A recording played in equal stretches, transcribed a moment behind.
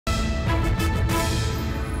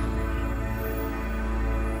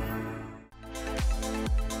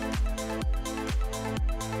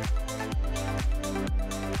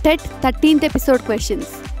TET 13th episode questions.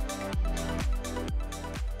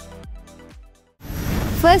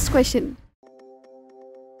 First question.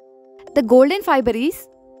 The golden fiber is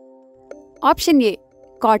option A,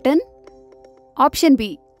 cotton, option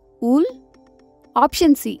B, wool,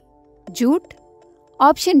 option C, jute,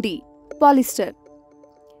 option D, polyester.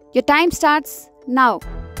 Your time starts now.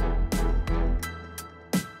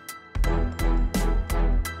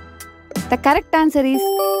 The correct answer is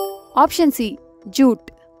option C, jute.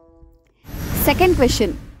 Second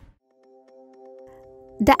question.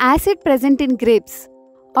 The acid present in grapes.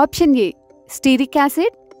 Option A, stearic acid.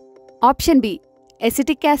 Option B,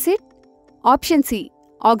 acetic acid. Option C,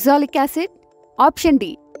 oxalic acid. Option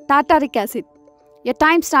D, tartaric acid. Your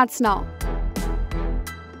time starts now.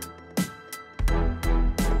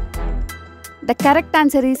 The correct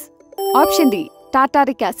answer is option D,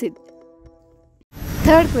 tartaric acid.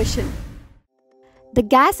 Third question. The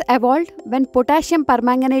gas evolved when potassium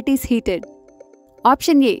permanganate is heated.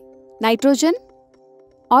 Option A, nitrogen.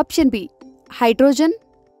 Option B, hydrogen.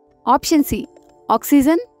 Option C,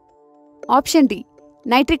 oxygen. Option D,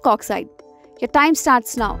 nitric oxide. Your time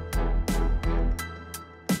starts now.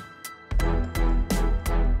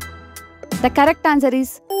 The correct answer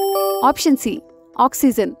is option C,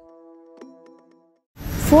 oxygen.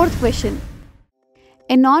 Fourth question.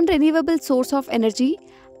 A non-renewable source of energy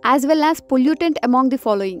as well as pollutant among the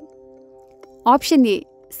following. Option A,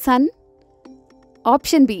 sun.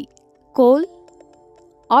 Option B, coal.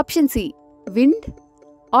 Option C, wind.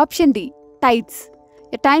 Option D, tides.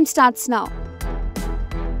 Your time starts now.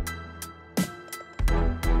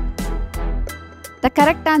 The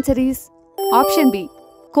correct answer is option B,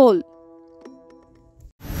 coal.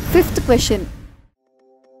 Fifth question.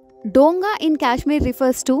 Donga in Kashmir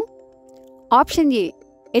refers to option A,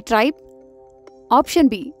 a tribe. Option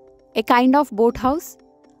B, a kind of boathouse.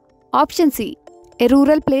 Option C, a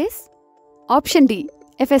rural place. Option D,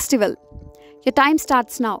 a festival. Your time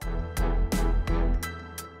starts now.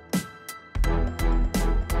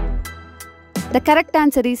 The correct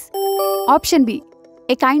answer is option B,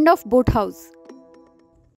 a kind of boathouse.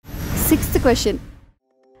 Sixth question.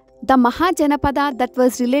 The Mahajanapada that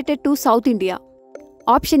was related to South India.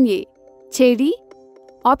 Option A, Chedi.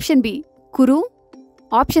 Option B, Kuru.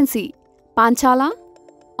 Option C, Panchala.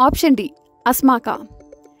 Option D, Asmaka.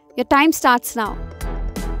 Your time starts now.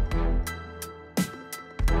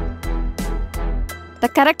 The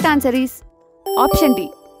correct answer is option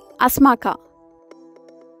D, Asmaka.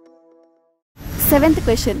 Seventh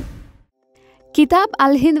question. Kitab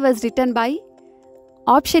al-Hind was written by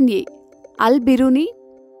option A, al-Biruni.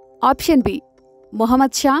 Option B,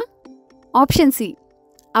 Muhammad Shah. Option C,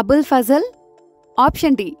 Abul Fazl.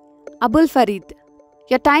 Option D, Abul Farid.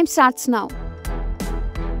 Your time starts now.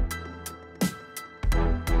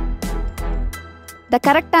 The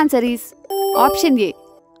correct answer is option A,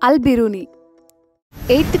 al-Biruni.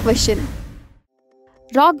 Eighth question.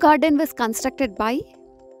 Rock garden was constructed by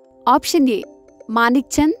option A, Manik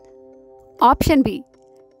Chand. Option B,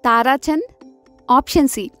 Tara Chand. Option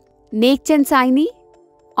C, Nek Chand Saini.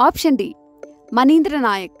 Option D, Manindra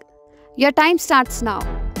Nayak. Your time starts now.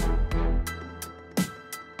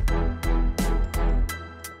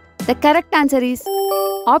 The correct answer is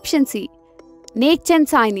option C, Nek Chand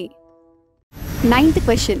Saini. Ninth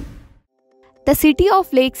question. The city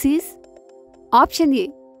of lakes is option A,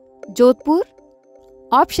 Jodhpur.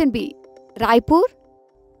 Option B, Raipur.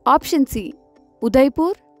 Option C,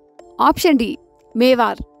 Udaipur. Option D,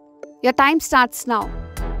 Mewar. Your time starts now.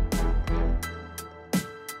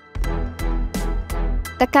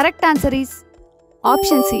 The correct answer is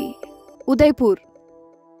option C, Udaipur.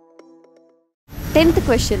 10th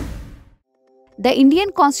question. The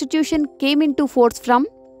Indian Constitution came into force from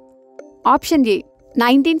option A,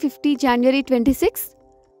 1950 January 26th.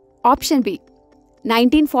 Option B,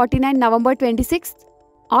 1949 November 26th.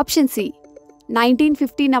 Option C,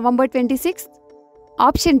 1950 November 26th.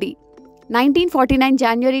 Option D, 1949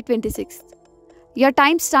 January 26th. Your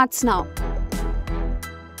time starts now.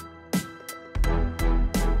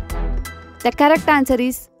 The correct answer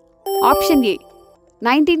is option A,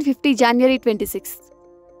 1950 January 26th.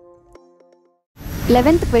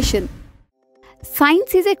 11th question.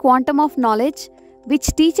 Science is a quantum of knowledge which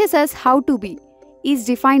teaches us how to be is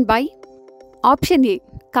defined by option A,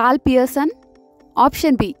 Carl Pearson.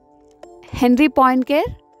 Option B, Henry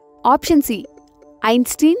Poincare. Option C,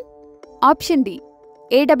 Einstein. Option D,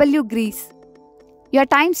 A.W. Greece. Your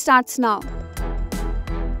time starts now.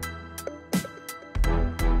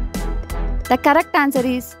 The correct answer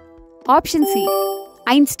is option C,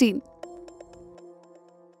 Einstein.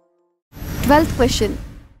 12th question.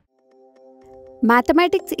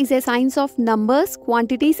 Mathematics is a science of numbers,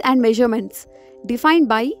 quantities and measurements defined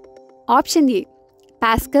by option A,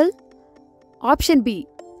 Pascal, option B,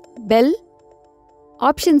 Bell,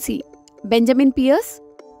 option C, Benjamin Peirce,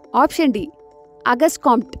 option D, Auguste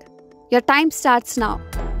Comte. Your time starts now.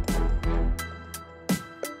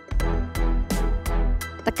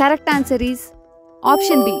 The correct answer is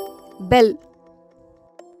option B, Bell.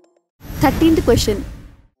 13th question.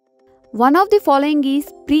 One of the following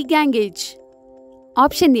is pre-gang age.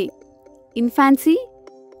 Option A, infancy.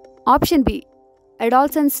 Option B,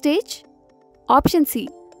 adolescent stage. Option C,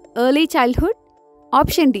 early childhood.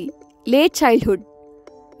 Option D, late childhood.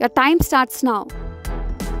 Your time starts now.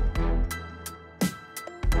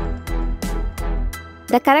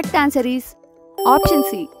 The correct answer is option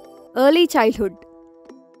C, early childhood.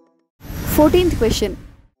 14th question.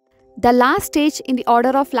 The last stage in the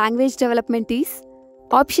order of language development is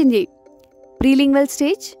option A, prelingual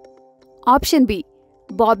stage. Option B,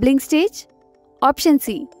 babbling stage. Option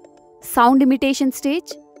C, sound imitation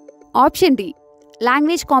stage. Option D,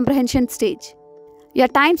 language comprehension stage. Your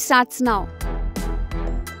time starts now.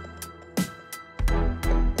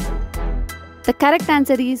 The correct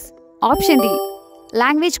answer is option D,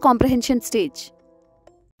 language comprehension stage.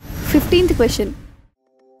 15th question.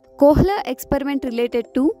 Ковler experiment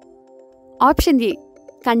related to option A,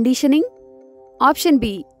 conditioning. Option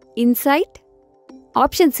B, insight.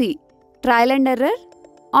 Option C, trial and error.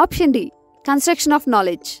 Option D, construction of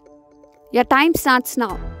knowledge. Your time starts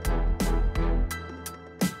now.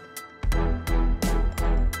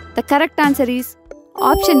 The correct answer is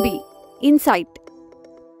option B, insight.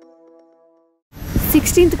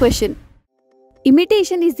 16th question.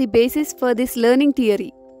 Imitation is the basis for this learning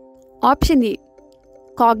theory. Option A,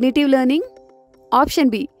 cognitive learning. Option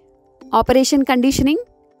B, operation conditioning.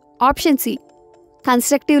 Option C,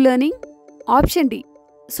 constructive learning. Option D,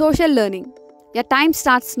 social learning. Your time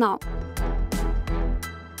starts now.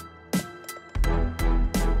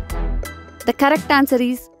 The correct answer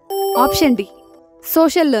is option D,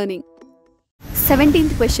 social learning.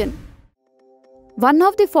 17th question. One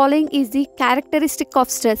of the following is the characteristic of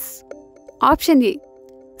stress. Option A,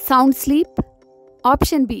 sound sleep.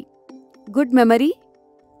 Option B, good memory.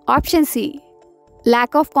 Option C,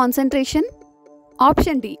 lack of concentration.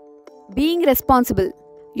 Option D, being responsible.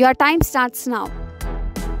 Your time starts now.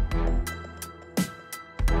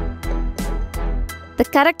 The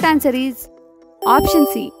correct answer is option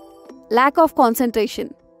C, lack of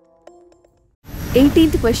concentration.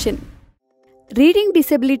 18th question. Reading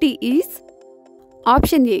disability is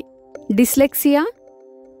option A, dyslexia.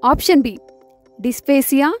 Option B,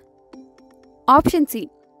 dysphasia. Option C,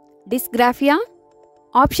 dysgraphia.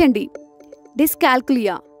 Option D,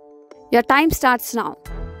 dyscalculia. Your time starts now.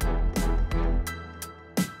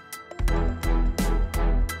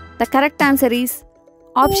 The correct answer is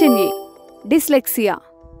option A, dyslexia.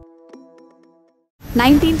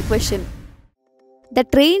 19th question. The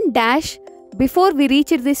train dash before we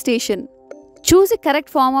reached the station. Choose a correct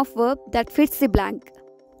form of verb that fits the blank.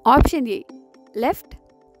 Option A, left.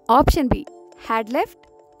 Option B, had left.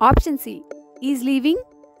 Option C, is leaving.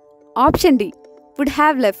 Option D, would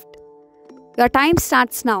have left. Your time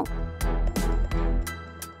starts now.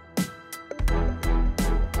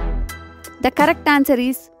 The correct answer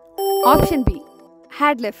is option B,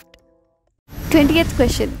 had left. 20th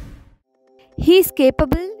question. He is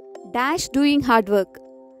capable dash doing hard work.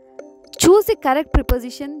 Choose the correct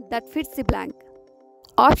preposition that fits the blank.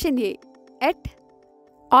 Option A, at.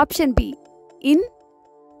 Option B, in.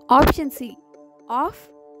 Option C, of.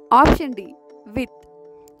 Option D, with.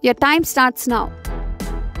 Your time starts now.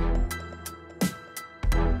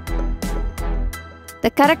 The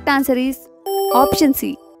correct answer is option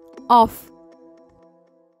C, of.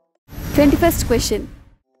 21st question.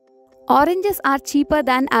 Oranges are cheaper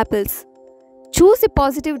than apples. Choose a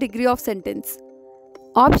positive degree of sentence.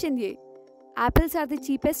 Option A, apples are the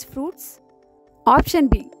cheapest fruits. Option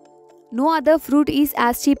B, no other fruit is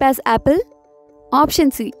as cheap as apple.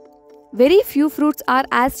 Option C, very few fruits are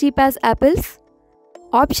as cheap as apples.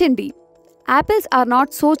 Option D, apples are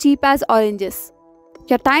not so cheap as oranges.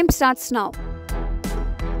 Your time starts now.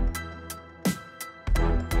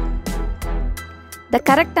 The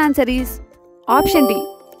correct answer is option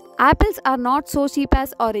D, apples are not so cheap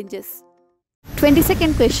as oranges.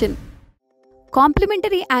 22nd question.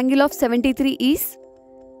 Complementary angle of 73 is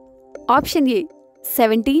option A,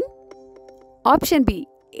 17. Option B,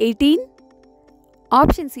 18.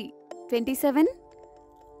 Option C, 27.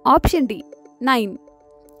 Option D, 9.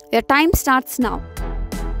 Your time starts now.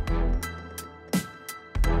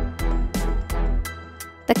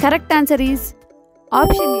 The correct answer is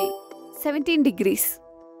option A, 17 degrees.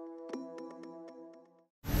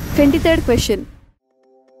 23rd question.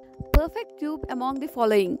 Perfect cube among the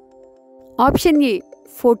following. Option A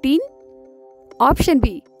 14, option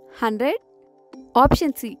B 100,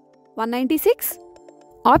 option C 196,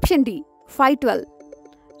 option D 512.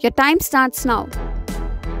 Your time starts now.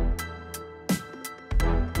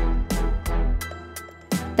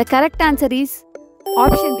 The correct answer is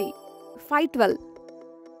option D 512.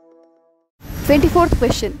 24th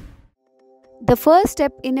question. The first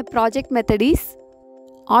step in a project method is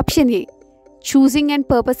option A choosing and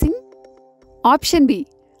purposing, option B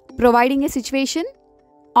providing a situation,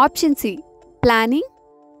 option C planning,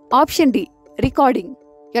 option D recording.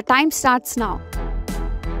 Your time starts now.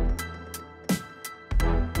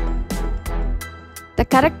 The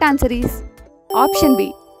correct answer is option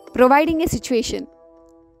B providing a situation.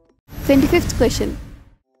 25th question.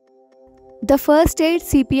 The first aid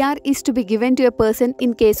CPR is to be given to a person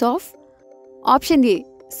in case of option A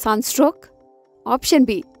sunstroke, option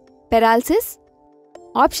B paralysis,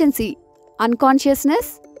 option C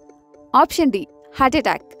unconsciousness, option D heart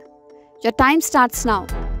attack. Your time starts now.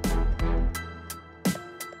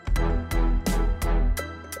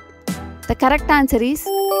 The correct answer is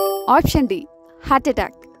option D heart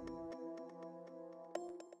attack.